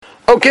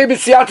Okay,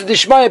 B'siyata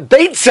Dishmaya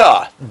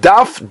Beitza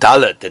Daf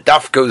Dalet. The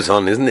Daf goes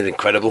on, isn't it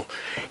incredible?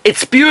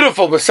 It's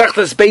beautiful,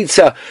 Masechtas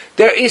Beitza.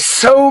 There is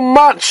so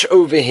much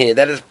over here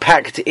that is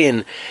packed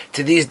in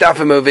to these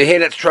Dafim over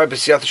here. Let's try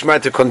B'siyata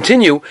Dishmaya to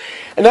continue.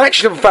 And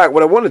actually, in fact,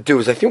 what I want to do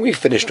is, I think we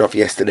finished off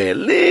yesterday a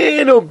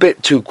little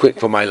bit too quick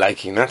for my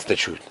liking. That's the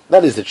truth.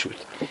 That is the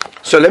truth.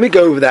 So let me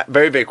go over that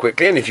very, very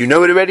quickly. And if you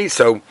know it already,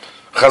 so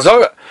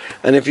Chazorah.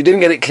 And if you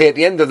didn't get it clear at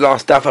the end of the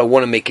last Daf, I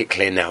want to make it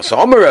clear now. So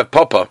Amar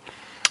Papa.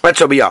 That's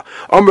where we are.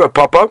 Omra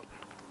Papa,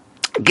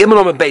 Gimel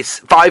on the base,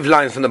 5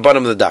 lines from the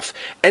bottom of the daf.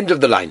 End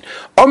of the line.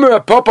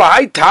 Omra Papa,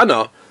 Hai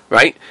Tana,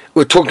 right?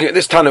 We're talking at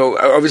this Tana,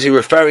 obviously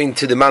referring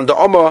to the Manda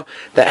Omar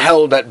that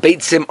held that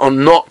Beitzim are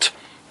not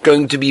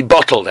going to be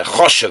bottled, they're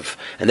choshev,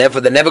 and therefore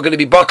they're never going to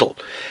be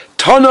bottled.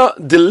 Tana,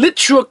 the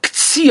literal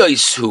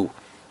ktsiyosu,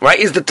 right,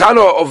 is the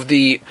Tana of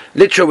the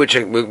literal, which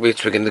the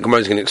Gemara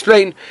is going to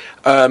explain,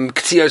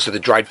 Ktsiyos, so the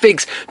dried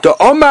figs. The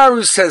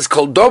Omar says,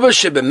 called Dover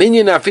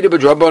Shebeminyan Afidu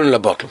B'Drabon in a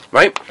bottle,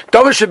 right?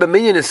 Dover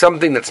Shebeminyan is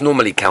something that's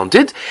normally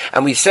counted,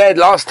 and we said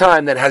last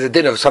time that has a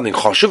din of something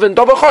choshev, and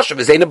Dover choshev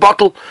is in a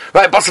bottle,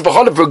 right? Basar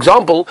v'cholev, for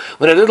example,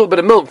 when a little bit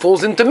of milk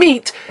falls into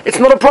meat, it's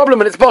not a problem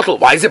and it's bottle.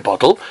 Why is it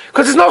bottle?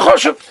 Because it's not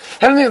choshev.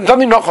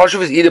 Something not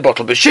choshev is either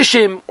bottled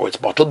b'shishim, or it's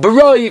bottled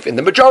b'roiv, in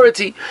the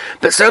majority,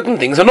 but certain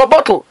things are not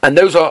bottle, and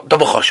those are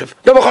Dover choshev.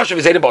 Dover choshev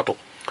is in a bottle.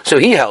 So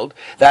he held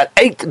that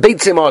 8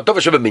 beitzim are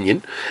Dover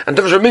Shebeminyan, and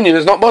Dover Shebeminyan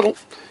is not bottle.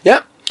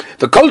 Yeah?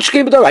 The Kolch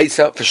came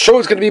B'Daraisa, for sure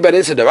it's going to be by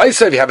this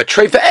Daraisa. If you have a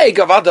tray for egg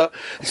of other,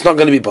 it's not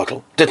going to be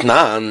bottle.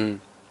 Ditnan.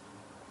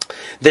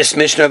 This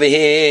Mishnah over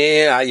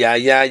here,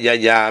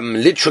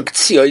 literal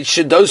ktsiyoy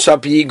shedosa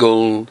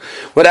p'yigul.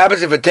 What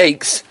happens if it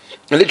takes,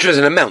 literal is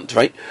an amount,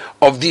 right,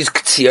 of these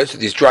ktsiyos,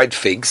 these dried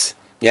figs,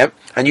 yeah,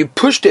 and you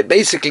pushed it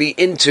basically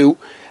into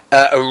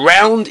a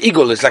round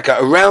igul, it's like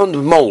a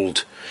round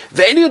mold.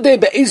 I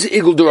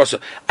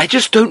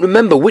just don't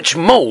remember which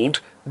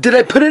mold did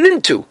I put it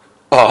into.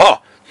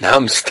 Now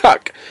I'm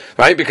stuck,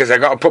 right? Because I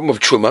got a problem with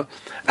truma,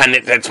 and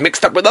it's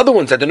mixed up with other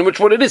ones. I don't know which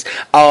one it is.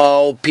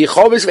 Or,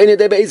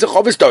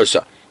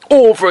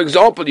 for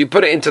example, you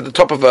put it into the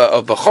top of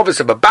a chovis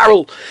of a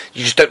barrel,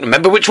 you just don't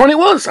remember which one it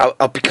was.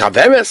 I'll be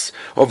kaveres,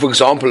 or for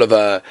example, of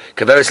a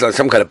kaveres like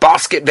some kind of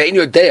basket. Again,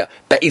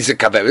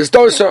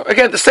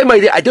 the same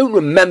idea. I don't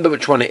remember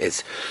which one it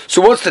is.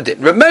 So what's the din?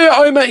 Rameya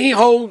Omer, he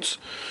holds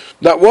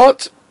that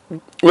what?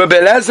 Rabbi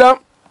Elazar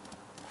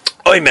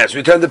Omer, so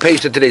we turn the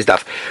page to today's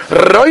daf.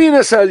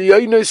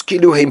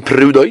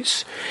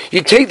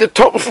 You take the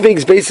top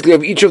figs basically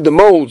of each of the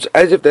molds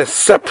as if they're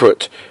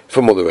separate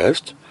from all the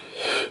rest.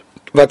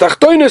 And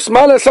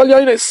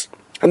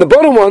the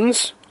bottom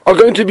ones are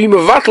going to be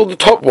mevatel the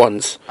top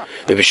ones.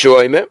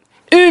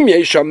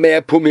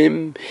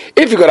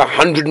 If you've got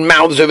 100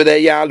 mouths over there,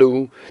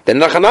 yalu, then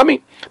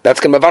nachanami,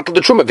 that's going to mevatel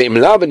the truma.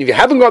 And if you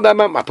haven't got that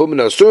amount, the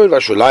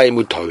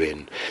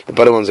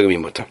bottom ones are going to be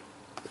mutter.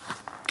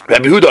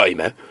 Rabbi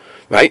Yehuda,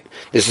 right?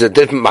 This is a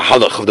different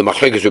mahalach of the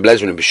machlekes Rabbi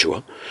Elazar and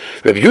Bishua.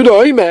 Rabbi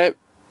Yehuda,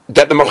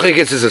 that the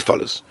machlekes is as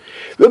follows.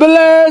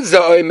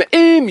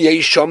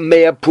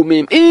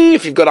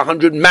 If you've got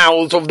 100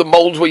 mouths of the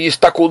molds where you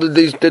stuck all the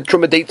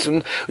truma dates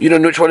and you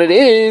don't know which one it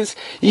is,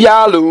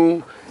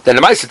 yalu, then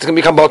the mice it's going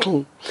to become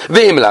bottle. And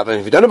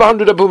if you don't have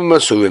 100 pumim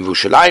masurim,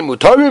 v'ushalayim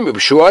utarim,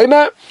 v'shuayim,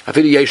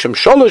 afidu yesham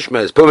sholosh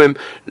mez pumim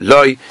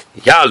loy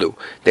yalu.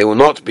 They will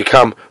not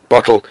become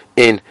bottle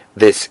in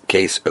this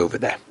case over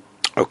there.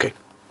 Okay.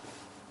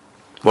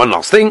 One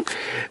last thing.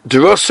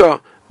 Derasa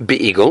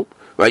be'igel.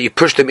 Right, you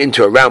push them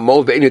into a round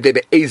mold, but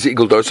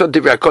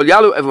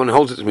everyone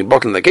holds it to be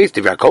bottle in the case.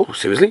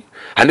 Seriously?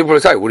 And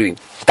what do you mean?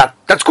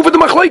 That's good for the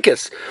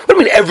machlokes. What do you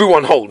mean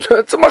everyone holds?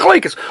 It's a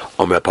machlokes.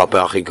 Omer Papa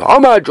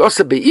Omer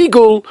Drosa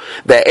be'igul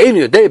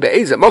be'enu day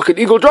be'ezah moket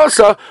igul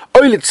drosa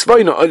oilet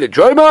tzvayna oilet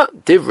droima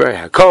divrei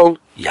hakol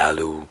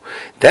yalu.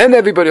 Then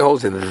everybody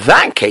holds in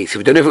that case. If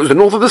you don't know if it was the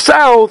north or the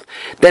south,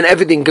 then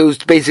everything goes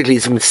to basically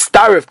some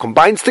starif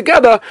combines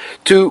together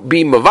to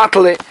be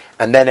mavatale,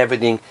 and then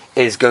everything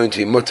is going to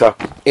be mutter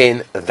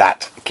in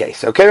that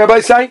case. Okay, Rabbi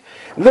Say?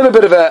 A little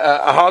bit of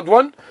a hard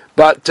one,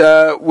 but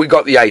we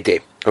got the idea.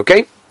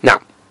 Okay? Now,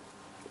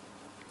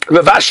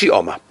 Rav Ashi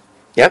Omar.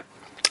 Yeah?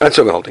 That's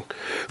what we're holding.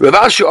 Rav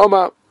Ashi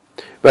Omar,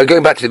 we're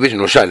going back to the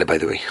original Shaila, by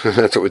the way.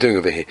 That's what we're doing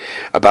over here.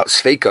 About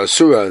Sveika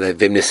Asura, the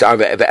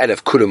Vimnisarva Eva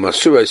Elef Kurum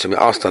Asura, so we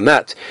asked on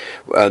that.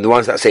 The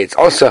ones that say it's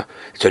Osa,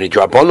 it's only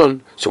Drabonon,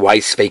 so why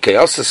is Sveika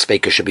Osa?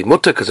 Sveika should be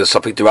Mutter, because it's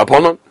something to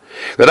Drabonon.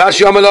 This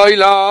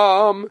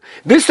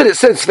that it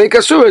says Sveika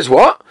Asura is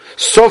what?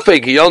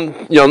 Sofik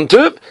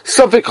Yontiv,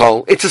 Sofik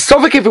Hol. It's a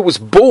Sofik if it was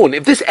born,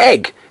 if this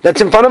egg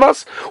that's in front of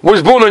us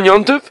was born on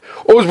Yontiv,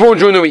 or was born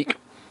during the week.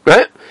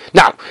 Right?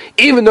 Now,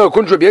 even though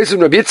according to Rabbi Yosef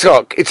and Rabbi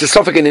Yitzchak, it's a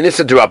suffix in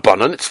Inissa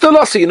D'Rabbanan, it's still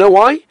us. You know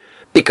why?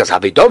 Because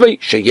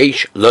Havidove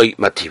Sheyesh Loi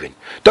Matirin.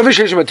 Dove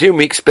Sheyesh Matirin,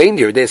 we explained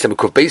here, there's some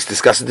base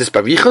discussing this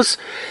barichas,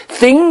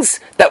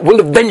 things that will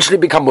eventually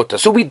become mutter.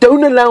 So we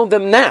don't allow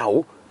them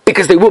now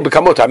because they will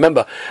become mutter. I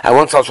remember I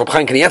once asked Reb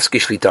Chaim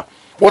Kanievsky Shlita,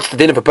 what's the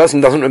din if a person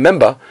doesn't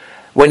remember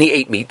when he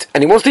ate meat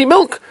and he wants to eat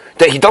milk.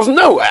 That he doesn't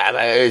know.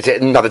 Is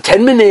it another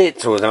 10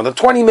 minutes or another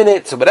 20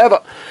 minutes or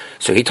whatever?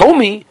 So he told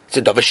me, it's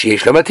a davar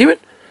sheyesh lo matirin,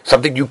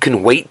 something you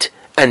can wait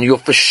and you'll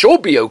for sure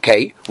be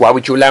okay. Why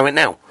would you allow it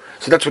now?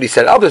 So that's what he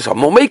said. Others are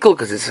more makel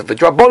because it's a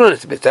drabonon,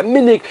 it's a bit of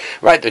minig,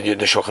 right? The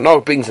Shulchan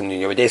Aruch brings in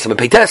your day some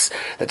peites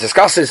that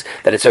discusses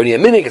that it's only a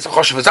minig, it's a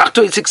choshev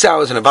zachto in 6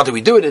 hours, and about do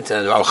we do it? It's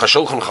al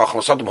chashulchan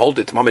chacham sadim hold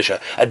it mamish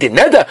a din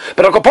neder,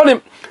 but I'll upon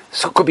him.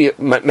 So it could be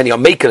many are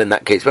makel in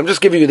that case. But I'm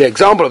just giving you the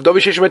example of davar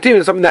sheish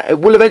matim, something that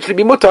will eventually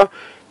be mutter.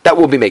 That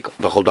will be makel.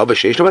 The whole davar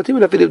sheish matim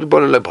and afidu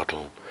drabonon le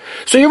bottle.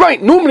 So you're right.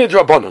 Normally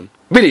drabonon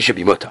really should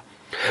be mutter.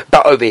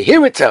 But over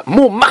here it's a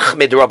more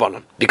machmed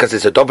rabbanon because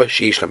it's a davar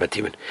sheyesh lo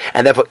matirin,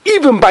 and therefore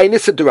even by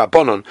nisa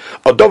rabbanon,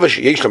 a davar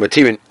sheyesh lo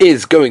matirin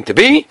is going to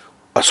be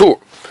asur.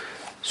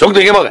 Zog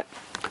the Gemara,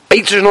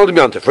 Beitzah Shnol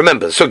Yontif.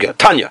 Remember the sugya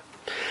Tanya.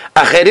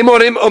 Acherim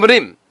orim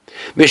omrim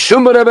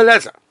mishum Rebbe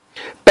Eliezer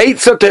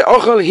Beitzah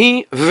te'ochel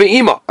hi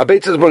ve'ima. A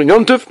beitzah is born in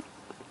Yontif.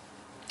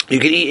 You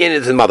can eat in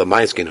it as a mother,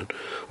 my skin.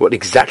 What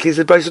exactly is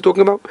the advice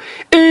talking about?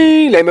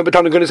 If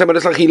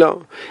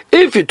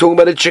you're talking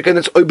about a chicken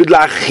that's oibid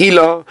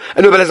la'achila,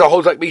 and Rebbe Eliezer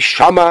holds like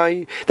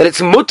Bishamai, that it's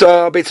mutter,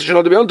 beitzah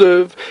shenol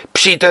d'biyontiv,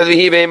 pshita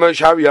v'hiveima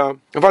shavya.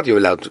 In fact, you're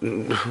allowed.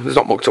 There's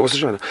not muktzah. What's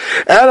the shana?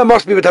 And it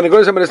must be the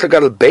Tanagonis and it's like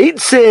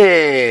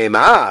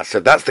beitzim. So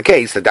if that's the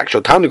case, that the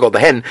actual Tanagol, the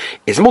hen,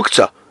 is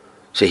muktzah.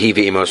 So he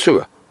v'ima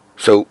asura.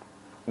 So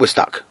we're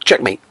stuck.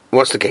 Checkmate.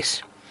 What's the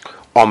case?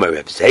 Omer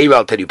Reb Zeira,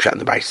 I'll tell you pshat in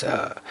the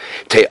Brisa.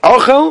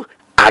 Te'ochel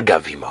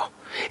agavima.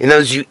 In other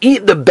words, you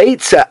eat the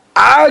beitzah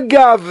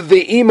agav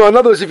the ima. In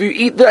other words, if you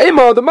eat the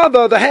ima, the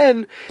mother, the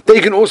hen, then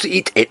you can also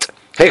eat it.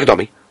 Hey,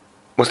 Kadomi,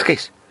 what's the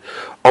case?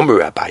 Omer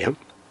Rabbayah.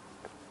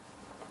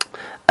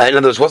 In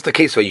other words, what's the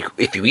case where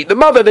if you eat the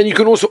mother, then you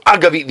can also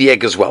agav eat the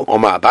egg as well?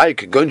 Omer Rabbayah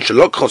could go in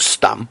shalokho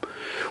stam.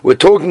 We're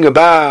talking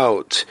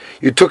about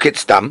you took it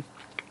stam,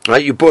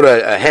 right? You bought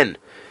a hen,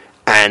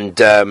 and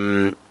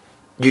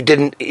you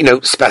didn't,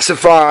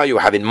 specify. You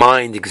have in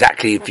mind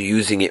exactly if you're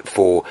using it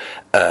for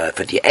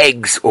the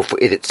eggs or for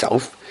it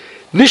itself.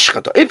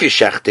 Nishchata. If you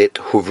shecht it,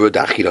 huvru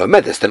da'achila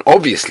medes, then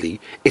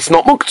obviously it's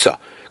not muktzah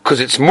because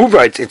it's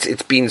muvra.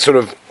 It's been sort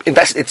of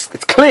invested.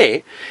 It's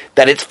clear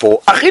that it's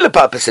for achila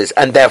purposes,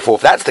 and therefore,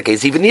 if that's the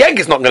case, even the egg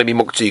is not going to be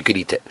muktzah. You could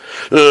eat it.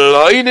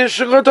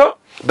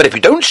 But if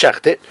you don't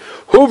shecht it,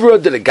 huvru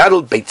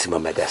delegadol beitzim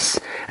medes.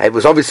 It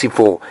was obviously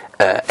for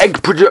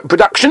egg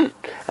production,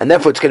 and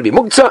therefore it's going to be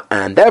muktzah,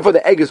 and therefore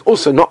the egg is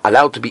also not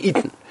allowed to be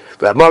eaten.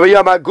 Guzma,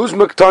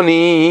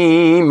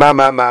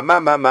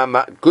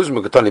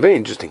 very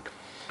interesting.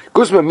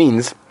 Guzma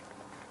means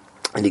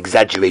an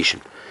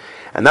exaggeration,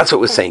 and that's what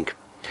we're saying.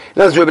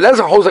 In other words, Rebbe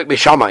Eliezer holds like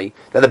Bishamai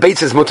that the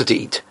beitzah is mutter to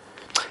eat.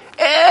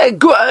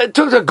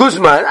 Took the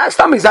Guzma, that's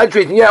not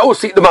exaggerating. Yeah,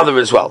 also eat the mother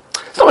as well.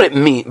 That's not what it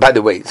means. By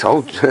the way, it's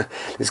whole,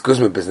 this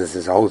Guzma business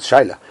is a whole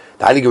shaila.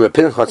 The Heilige Reb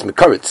Pinchas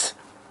Mikoritz.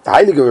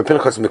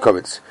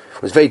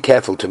 Was very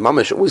careful to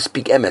mamash always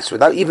speak emes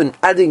without even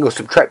adding or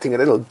subtracting a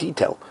little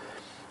detail.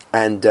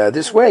 And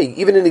this way,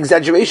 even in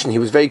exaggeration, he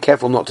was very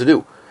careful not to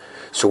do.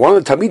 So one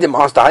of the Talmidim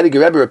asked the Heilige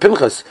Rebbe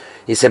Pinchas,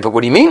 he said, but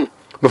what do you mean?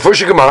 The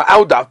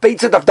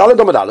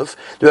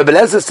Rebbe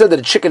Eliezer said that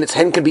a chicken, its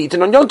hen, can be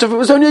eaten on Yom Tov. It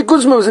was only a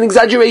guzma, it was an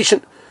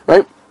exaggeration.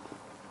 Right?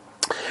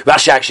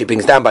 Rashi actually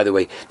brings down, by the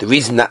way, the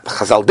reason that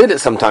Chazal did it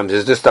sometimes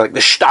is just like the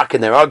shtak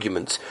in their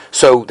arguments.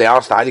 So they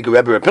asked the Heilige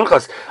Rebbe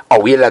Pinchas, are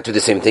we allowed to do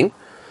the same thing?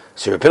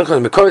 So Rebbe Pinchas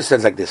Mikoris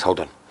says like this, hold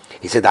on.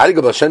 He said, the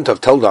Heilige Baal Shem Tov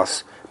told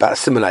us about a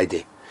similar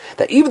idea.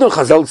 That even though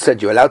Chazal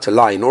said you're allowed to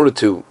lie in order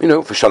to,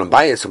 for shalom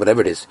bayis or whatever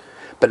it is,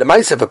 but the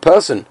mice of a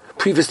person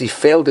previously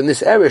failed in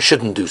this area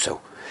shouldn't do so.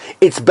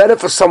 It's better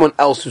for someone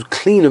else who's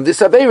clean of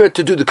this avera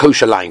to do the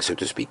kosher lying, so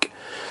to speak.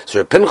 So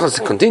Rebbe Pinchas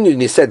continued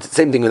and he said the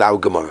same thing with our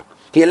Gemara.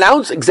 He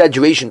allows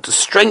exaggeration to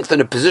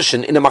strengthen a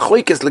position in a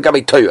machlokes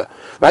legabe Torah,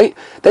 right?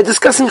 They're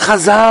discussing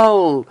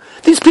Chazal.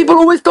 These people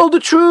always told the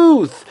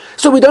truth.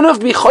 So we don't have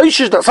to be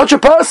choishish that such a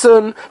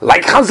person,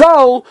 like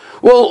Chazal,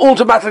 will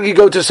automatically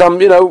go to some,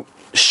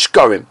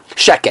 shkorim,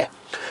 sheker.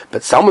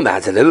 But someone that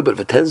has a little bit of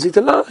a tendency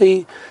to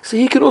lie, so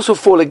he can also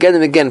fall again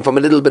and again from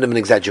a little bit of an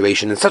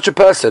exaggeration, and such a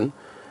person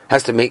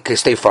has to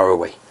stay far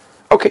away.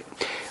 Okay.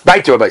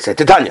 Back to Rabbi said,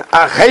 Titania.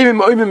 My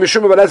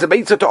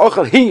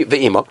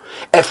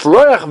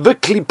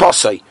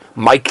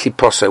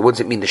kliposai, what does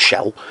it mean, the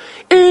shell?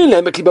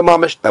 Then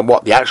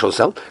what, the actual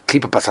shell?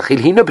 Klipa pasachil,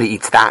 he nobody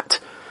eats that.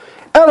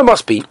 And it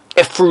must be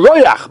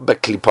efroyach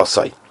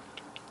bekliposai.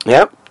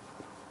 Yeah?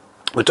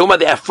 We're talking about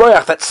the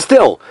efroyach, that's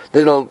still the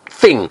little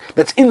thing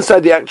that's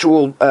inside the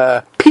actual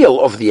peel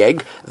of the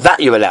egg,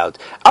 that you're allowed.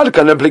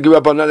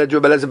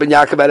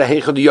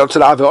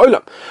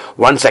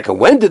 1 second,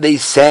 when did they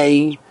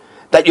say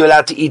that you're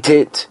allowed to eat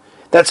it?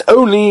 That's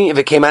only if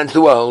it came out into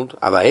the world.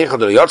 But if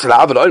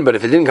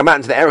it didn't come out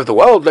into the air of the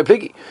world, then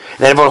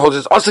everyone holds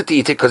it's also to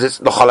eat it because it's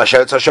the chola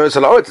sheretz,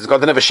 it's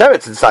got another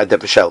sheretz inside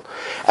the shell.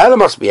 And it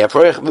must be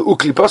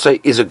ukli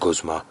is a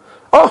guzma.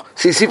 Oh,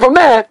 see from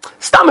there,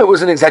 stomach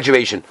was an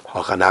exaggeration.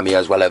 Hochanami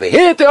as well over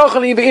here,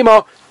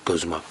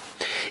 guzma.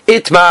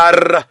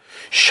 Itmar,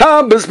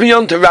 Shabbos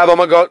beyond to Rabbi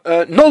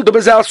Magot, Nol de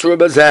Bazel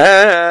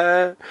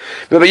Surabazeh.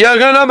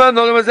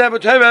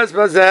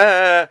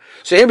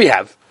 So here we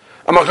have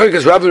a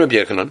Machlokes Rav and Rabbi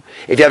Yochanan.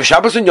 If you have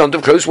Shabbos and Yom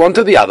Tov close one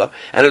to the other,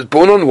 and it's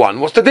born on one,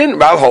 what's the din?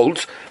 Rav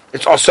holds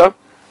it's also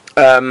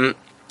on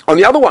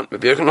the other one.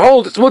 Rabbi Yochanan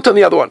holds it's mutter on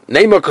the other one.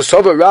 Neima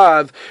Kosova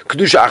Rav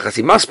Kedusha Achas.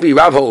 He must be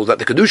Rav holds that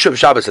the Kedusha of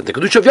Shabbos and the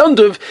Kedusha of Yom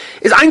Tov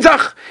is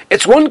Einzach.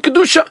 It's one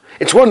Kedusha.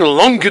 It's one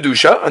long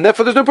Kedusha, and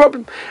therefore there's no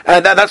problem.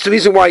 And that's the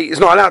reason why he's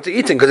not allowed to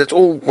eat it, because it's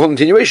all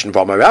continuation.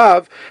 From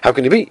Rav, how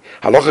can it be?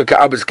 Halacha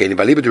Ka'abas Kelim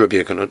Baliba to Rabbi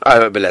Yochanan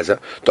Belezer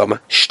Doma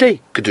Shtei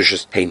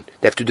Kedushas Hein.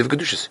 They have two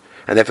different Kedushas.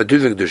 And therefore,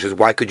 different kedushas.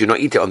 Why could you not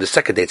eat it on the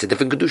second day? It's a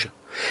different kedusha.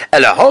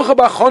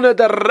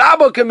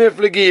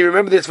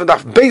 Remember this from the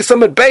base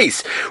summit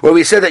base, where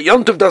we said that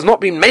Yom Tov does not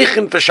mean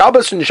meichin for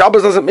Shabbos, and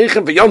Shabbos doesn't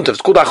meichin for Yom Tov.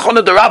 It's called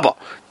Achona de Rabba.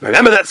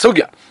 Remember that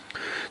sugya.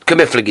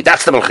 Kemiflegi.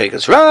 That's the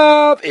malchekes.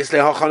 Rav is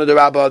leHachona de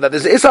Rabba. That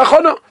is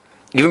Achona,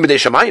 even b'dei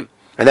Shamayim.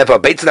 And therefore, a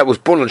beit that was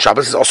born on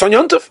Shabbos is also on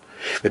Yom Tov.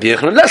 Rabbi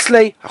Yochanan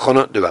Lesley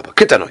Achona de Rabba.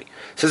 Kitanoi.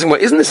 Says, well,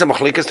 isn't this a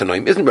machlekes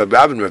tanoim? Isn't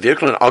Rav and Rabbi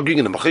Yochanan arguing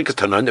in the machlekes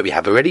tanoim that we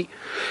have already?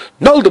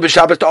 Nol de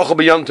b'Shabbos to ochel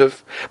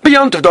b'Yontiv,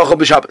 b'Yontiv to ochel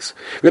b'Shabbos.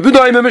 Rabbi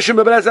Doim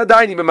emishim b'Belas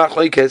adayni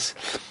b'machlekes.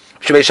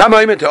 Shvei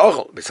Shamayim to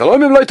ochel,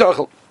 b'Saloim loy to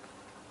ochel.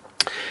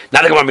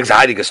 Now the Gemara makes a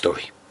heilige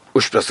story.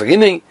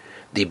 Ushprasagini,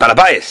 the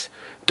Balabayas,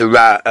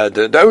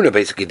 the owner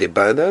basically, the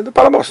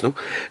Balabos, no?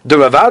 The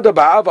Ravada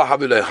Ba'ava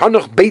Havile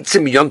Hanoch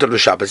Beitzim Yontiv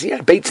l'Shabbos. He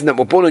had Beitzim that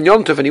were born on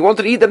Yontiv, and he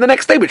wanted to eat them the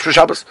next day, which was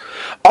Shabbos.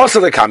 Also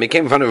the Kami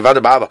came in front of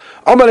Ravada Ba'ava.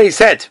 Omalei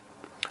said,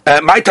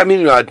 my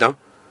tamin radna,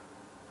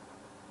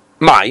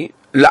 my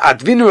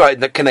la'advinu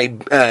radna, can I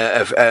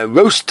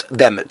roast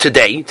them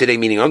today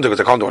meaning on, because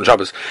I can't do it on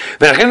Shabbos.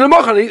 Then I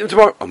can eat them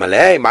tomorrow.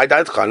 Omalei, my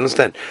dad can't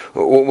understand.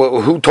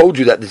 Who told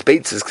you that this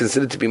Beitz is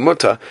considered to be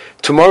mutter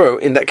tomorrow?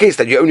 In that case,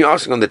 that you're only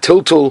asking on the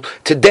tiltul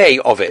today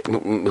of it.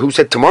 Who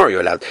said tomorrow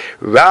you're allowed?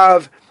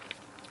 Rav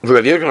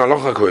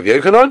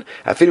Yochanan,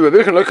 I feel Rav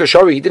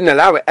Yochanan, he didn't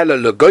allow it ela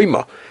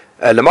legoima.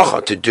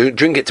 To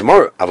drink it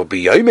tomorrow, but on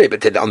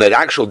the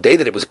actual day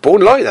that it was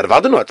born, that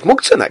it's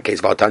muktzah in that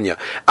case.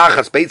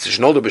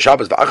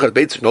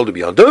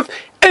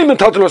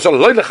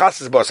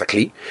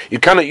 You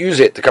cannot use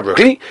it to cover a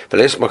kli.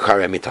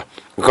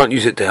 You can't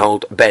use it to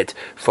hold bed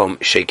from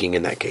shaking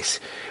in that case.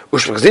 The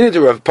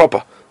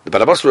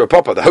Balabas Rav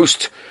Papa, the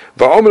host.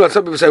 Some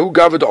people say who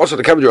gathered also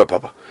the Kabbalah Rav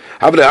Papa.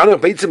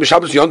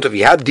 He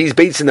had these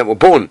beitzim that were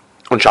born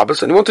on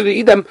Shabbos, and he wanted to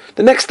eat them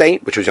the next day,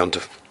 which was Yom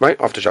Tov, right?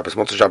 After Shabbos,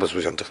 once Shabbos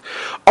was Yom Tov.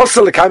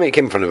 Also, the Kaimei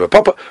came in front of a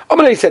Papa.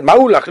 Amalei said,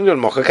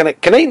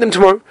 can I eat them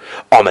tomorrow?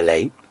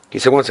 Amalei, he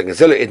said, one second,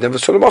 Zela eat them for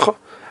Solomach.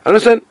 And I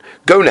said,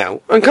 go now,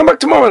 and come back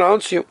tomorrow and I'll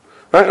answer you.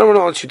 Right? I don't want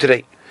to answer you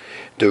today.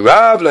 The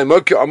Rav,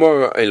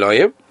 Amor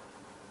Elohim,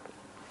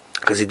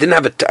 because he didn't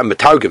have a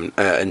Metargum,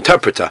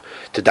 interpreter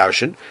to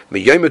Darshan,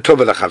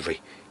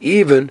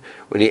 even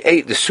when he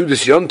ate the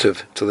Sudas Yom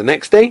Tov till the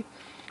next day,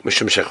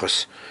 Mishum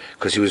Shechos.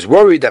 Because he was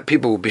worried that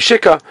people will be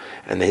shikah,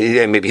 and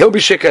maybe he'll be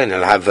shikah, and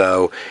he'll have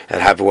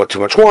too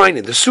much wine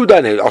in the Suda,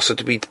 and he'll also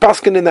to be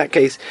paskin in that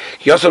case.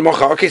 He also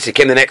okay, so he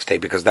came the next day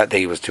because that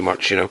day was too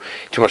much to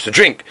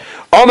drink.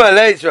 Omar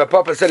Leis,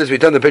 Papa said as we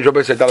turn the page,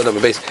 Rabbi said Dalad on the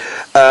base.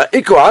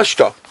 Iku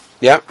Hashta,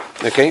 yeah,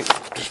 okay.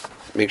 Just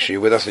make sure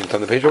you're with us and you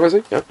turn the page,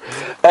 Rabbi. Yeah.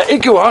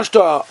 Iku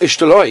Hashta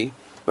Ishtaloi.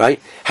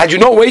 Right? Had you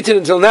not waited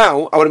until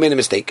now, I would have made a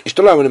mistake.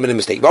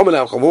 What would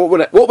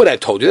I have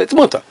told you? That's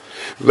mutter.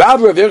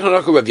 Rav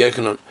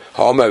Yochanan,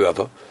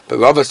 but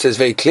Rav says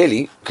very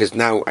clearly, because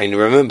now I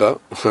remember,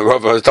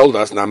 Rav has told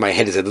us, now my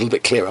head is a little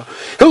bit clearer.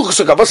 What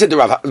said the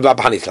Rav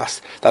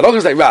Hanitlas? That Rav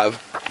is like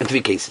Rav in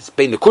three cases.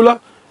 Bein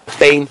Lekula,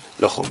 Bein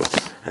Lechumra.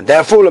 And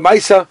therefore,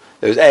 Lemaisa,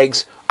 those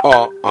eggs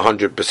are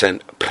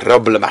 100%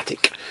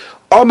 problematic.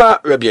 Oma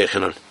Rabbi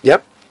Yochanan.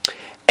 Yep.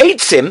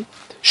 Eitzim,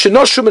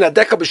 Shenoshum in a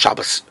deka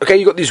b'Shabbos. Okay,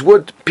 you got these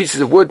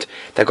pieces of wood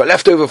that got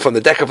left over from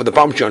the deka for the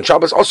palm tree on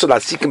Shabbos. Also,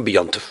 that sikim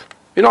b'Yontiv.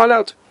 You're not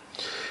allowed.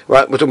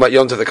 Right, we're talking about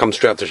Yontiv that comes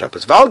straight after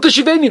Shabbos. V'al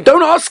teshiveni,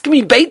 don't ask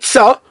me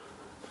beitza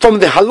from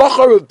the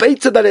halacha of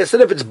beitza that I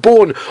said if it's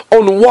born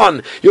on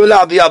one, you're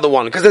allowed the other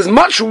one. Because there's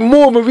much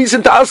more of a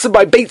reason to answer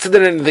by beitza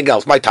than anything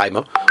else. My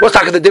timer. What's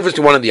the difference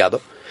between one and the other?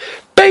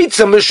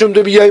 Beitza mishum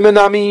de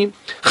b'yomenami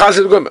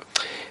chazir gomer.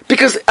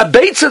 Because a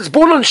beitza that's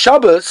born on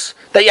Shabbos,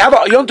 that you have a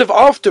yontiv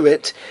after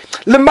it,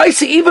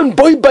 lemaisa even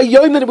boy by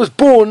yom that it was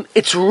born,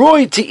 it's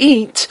roy to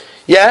eat,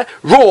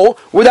 raw,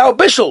 without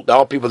bishul. There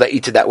are people that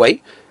eat it that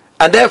way.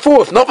 And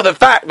therefore, if not for the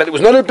fact that it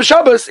was not in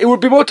Shabbos, it would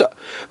be mutter.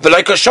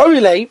 V'lai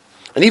kashorilei,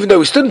 and even though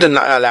we still didn't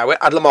allow it,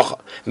 ad lamacha,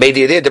 made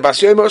the idea de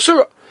bas yom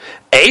asura.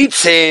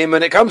 Eitzim,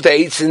 when it comes to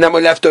eitzim that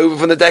were left over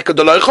from the deck of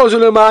the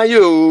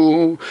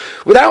loichozulamayu,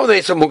 without the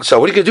eitzim muksa,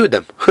 what are you going to do with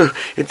them?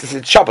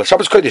 it's Shabbos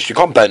Kodesh, you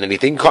can't burn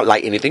anything, you can't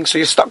light anything, so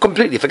you're stuck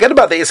completely. Forget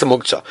about the eitzim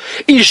muksa.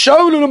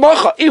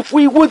 If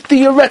we would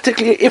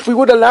theoretically, if we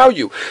would allow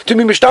you to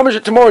be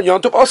mishtamish tomorrow in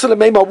Yom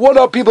Tov, what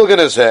are people going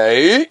to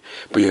say?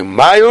 Even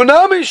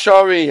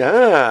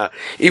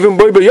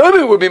boy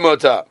b'yom would be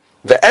mutter.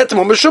 And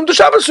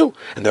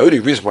the only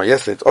reason why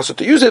yesterday it's also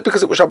to use it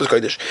because it was Shabbos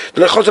Kodesh.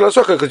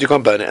 Because you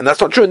can't burn it. And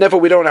that's not true, and therefore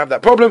we don't have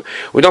that problem.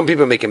 We don't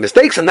people making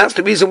mistakes, and that's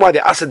the reason why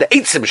they asked the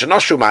Eitzim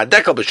Shenashru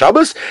Ma'adekel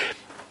b'Shabbos,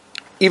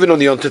 even on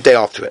the Yontif day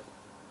after it.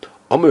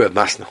 Omer of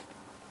Masna.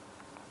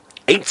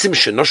 Eitzim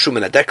Shenashru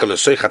Ma'adekel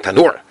L'Soicha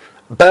Tanur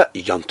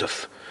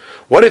b'Yontif.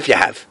 What if you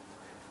have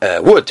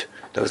wood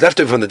that was left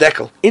over from the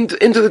decal into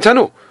the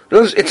tanur?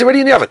 It's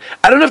already in the oven.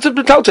 I don't have to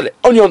total it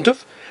on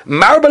Yontif.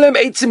 Marbalem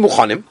Eitzim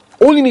Muchanim.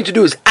 All you need to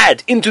do is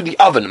add into the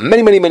oven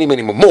many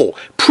more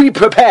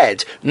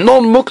pre-prepared,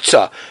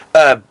 non-muktzah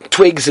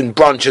twigs and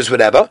branches,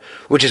 whatever,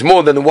 which is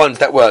more than the ones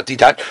that were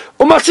detached.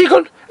 And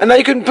now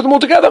you can put them all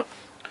together.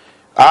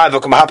 What do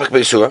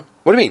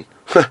you mean?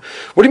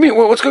 What do you mean?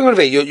 What's going on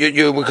over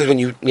here? Because when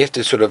you have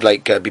to sort of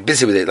like be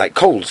busy with it, like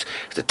coals, you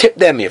have to tip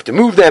them, you have to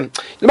move them.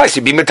 You might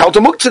be metal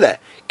to muktzah there.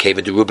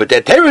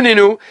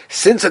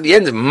 Since at the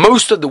end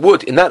most of the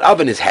wood in that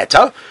oven is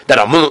heta that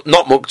are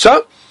not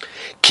muktzah.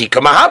 Right,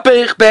 because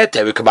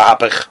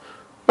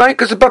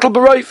it's batal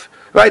b'roif.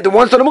 Right, the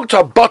ones that are muktzah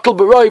are batal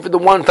b'roif, and the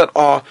ones that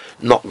are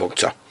not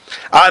muktzah.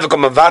 How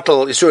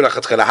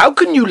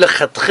can you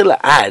lechatchila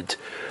add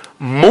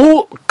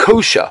more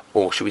kosher,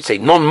 or should we say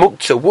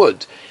non-muktzah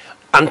wood,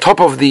 on top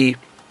of the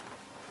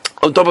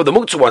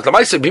muktzah ones?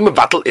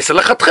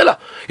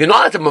 You're not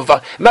allowed to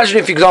imagine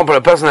if, for example, a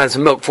person has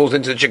milk, falls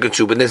into the chicken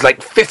soup, and there's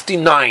like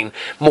 59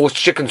 more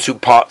chicken soup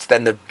parts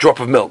than the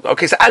drop of milk.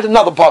 Okay, so add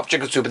another part of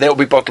chicken soup, and they will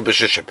be bottled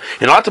b'shishim.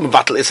 You're not allowed to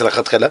mevatel isel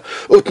lechatchila.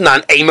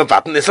 Utnan ein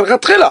mevatel isel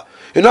lechatchila.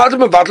 You're not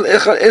allowed to mevatel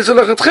isel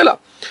lechatchila.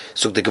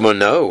 So the Gemara,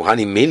 no,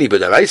 hani mili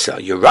b'daraisa.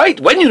 You're right.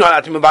 When you're not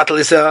allowed to mevatel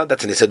isel,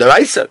 that's an isel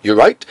daraisa. You're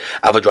right.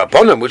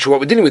 Avodraponim, which is what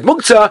we're dealing with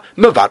muktzah,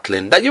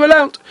 mevatlin, that you're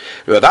allowed.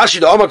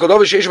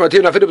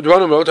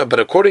 But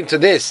according to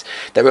this,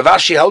 that Rav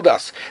Ashi held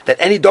us that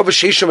any dover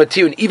sheisham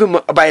matiyun, even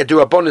by a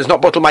durabon, is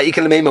not bottled by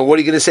ikel meima. What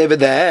are you going to say over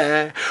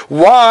there?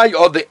 Why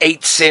are the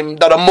eitzim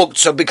that are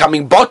muktzah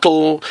becoming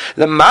bottled?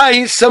 The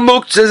ma'isa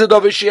muktzah is a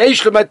dover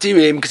sheisham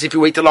matiyim, because if you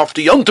wait till after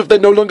Yontif, they're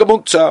no longer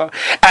muktzah,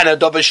 and a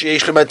dover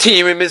sheisham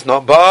matiyim is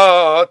not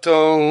bottled.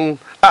 So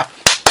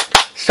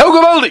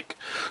gewaldig.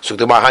 So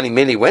the Mahani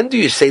Mili, when do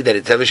you say that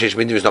it's dover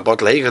sheisham matiyim is not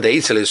bottled? The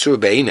isel is sur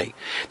be'inei.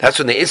 That's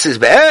when the isel is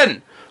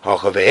be'en.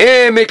 Right,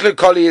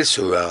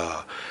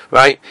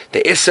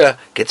 the Issa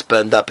gets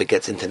burned up, it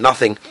gets into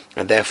nothing,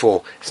 and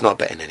therefore it's not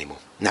better anymore.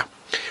 Now,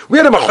 we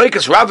had a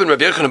Machlekes Rav and Rav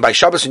Yochanan by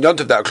Shabbos and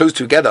Yontif that are close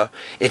together.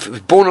 If it was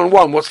born on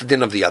one, what's the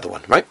din of the other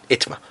one? Right?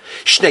 Itma.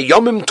 Shnei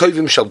Yomim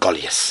Tovim Shel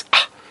Golias.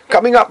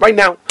 Coming up right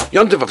now,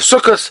 Yontif of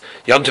Sukkos,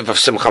 Yontif of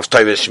Simchas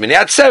Torah Shmini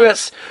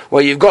Atzeres,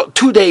 where you've got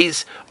 2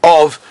 days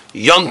of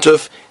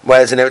Yontif,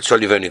 whereas in Eretz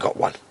Yisrael you've only got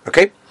one.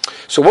 Okay?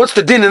 So what's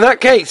the din in that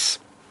case?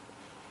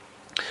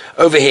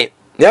 Over here.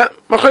 Yeah,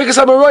 Machlekes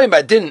Amoraim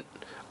by din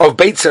of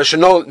Beitza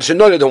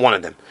Shenoled than one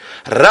of them.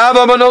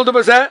 Rabba Manolda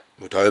Bazeh,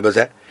 Mutayel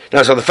Bazeh.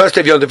 Now, so the first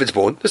day of Yontif it's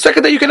born. The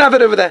second day you can have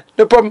it over there,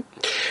 no problem.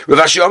 Rav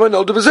Ashi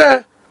Manolda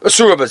Bazeh,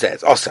 Asura Bazeh,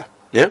 it's Osa.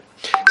 Yeah,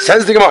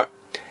 says the Gemara.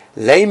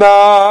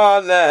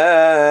 Leima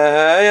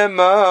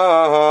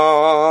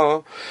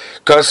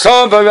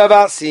Kasava Rav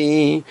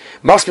Asi.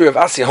 Must be Rav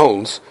Asi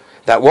holds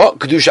that what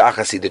Kedusha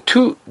Achasi, the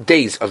 2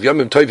 days of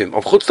Yomim Tovim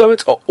of Chutz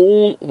Laretz are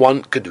all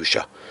one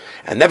Kedusha.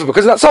 And never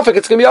because of that suffix,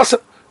 it's going to be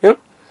awesome. Yeah?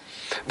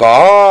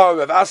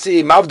 But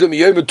he would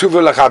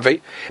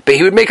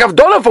make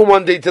Havdalah from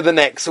one day to the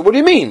next. So what do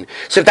you mean?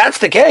 So if that's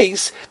the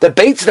case, the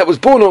Beitz that was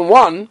born on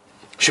one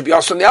should be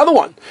also on the other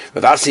one.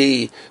 Rav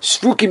Asi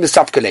Sfukim the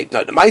Safkalei.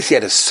 No, the Maisi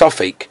had a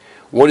suffix.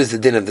 What is the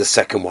din of the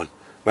second one?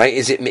 Right?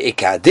 Is it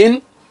Me'ikah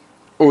din?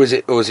 Or is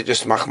it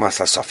just Machmas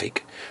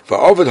HaSafik? For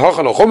Ovid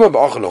Hochan Ochumah,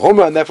 Ba'ochan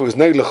Ochumah, and therefore it was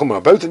Negel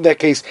Ochumah both in that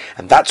case,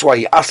 and that's why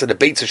he asked the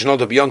Beitza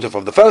Shenolda B'Yontif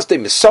of the first day,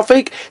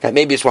 Misafik, that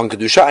maybe it's one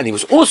Kedusha, and he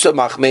was also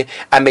Machmeh,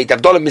 and made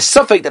Avdolah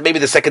Misafik, that maybe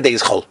the second day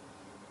is Chol.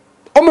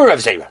 Omer Rav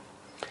Zera.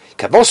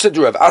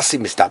 Kavosedu Rav Asi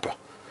Mistabra,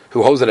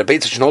 who holds that a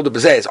Beitza Shenolda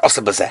B'Zeh is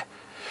Asa B'Zeh.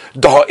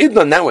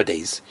 Da'idna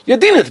nowadays,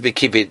 Yadina to be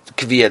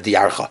Kiviyah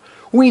Diarcha.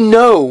 We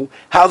know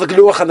how the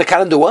Geluach and the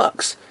calendar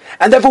works.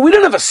 And therefore we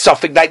don't have a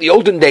suffix like the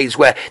olden days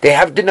where they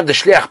didn't have the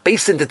Shliach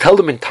Basin to tell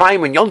them in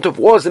time when Yontif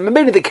was, and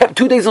maybe they kept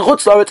 2 days in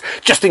Chutz Laretz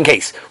just in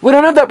case. We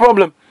don't have that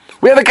problem.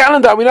 We have a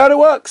calendar, we know how it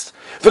works.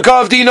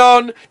 V'kav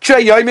dinon,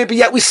 trei yoyim, but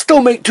yet we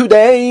still make 2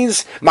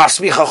 days.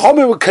 Masmi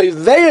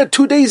chachomer, they are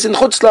 2 days in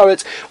Chutz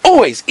Laretz.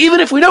 Always, even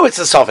if we know it's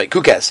a suffix,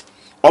 who cares?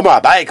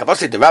 Omar Abai,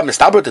 Kavasi, the Rab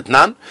Mistabot at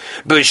Nan,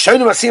 but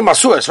Shonim Asim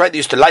Masuras, right? They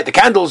used to light the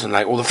candles and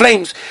light all the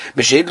flames.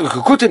 Mishid, the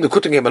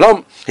Kutim came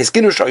along, his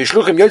Kinush,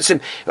 Yishluchim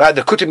Yotzim,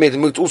 the Kutim made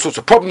all sorts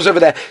of problems over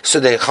there, so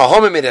the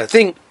Chahomim made a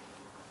thing.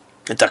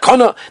 And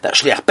Takana, that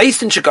Shliach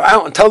Basin should go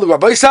out and tell the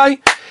Rabbi Sai,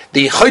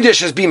 the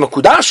Chodesh has been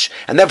Makudash,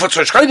 and therefore it's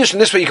Rosh Chodesh,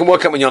 and this way you can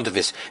work out when Yontif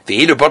is.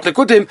 V'hilu bot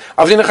lekutim,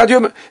 avdin echad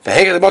yoma.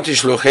 V'heged bot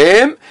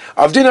yishluchim,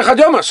 avdin echad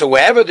yoma. So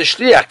wherever the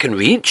Shliach can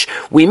reach,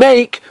 we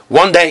make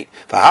 1 day.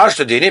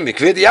 V'harsh tadinim,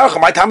 mikvir diyach,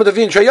 my tamad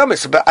avin shay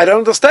yomis. But I don't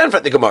understand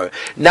the Gemara.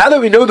 Now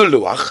that we know the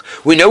Luach,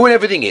 we know what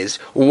everything is,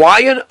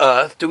 why on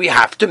earth do we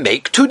have to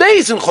make 2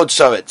 days in Chutz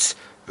Laretz?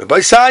 Rabbi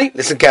Sai,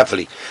 listen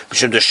carefully. His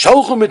haru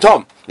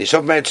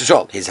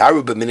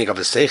b'minig of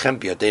v'seichem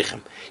b'yodechem.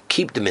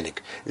 Keep the minig.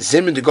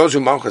 Zimin de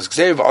gozu malchus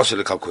gzeir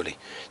v'asher lekalkuli.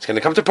 It's going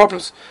to come to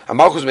problems. And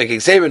malchus make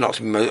gzeir not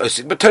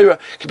but Torah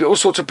can be all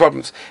sorts of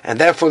problems, and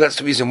therefore that's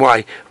the reason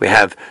why we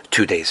have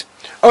 2 days.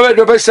 All right,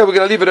 Rabbi Sai, we're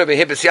going to leave it over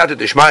here.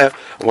 I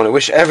want to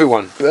wish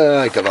everyone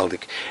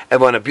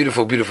a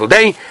beautiful, beautiful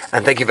day,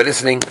 and thank you for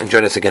listening. And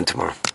join us again tomorrow.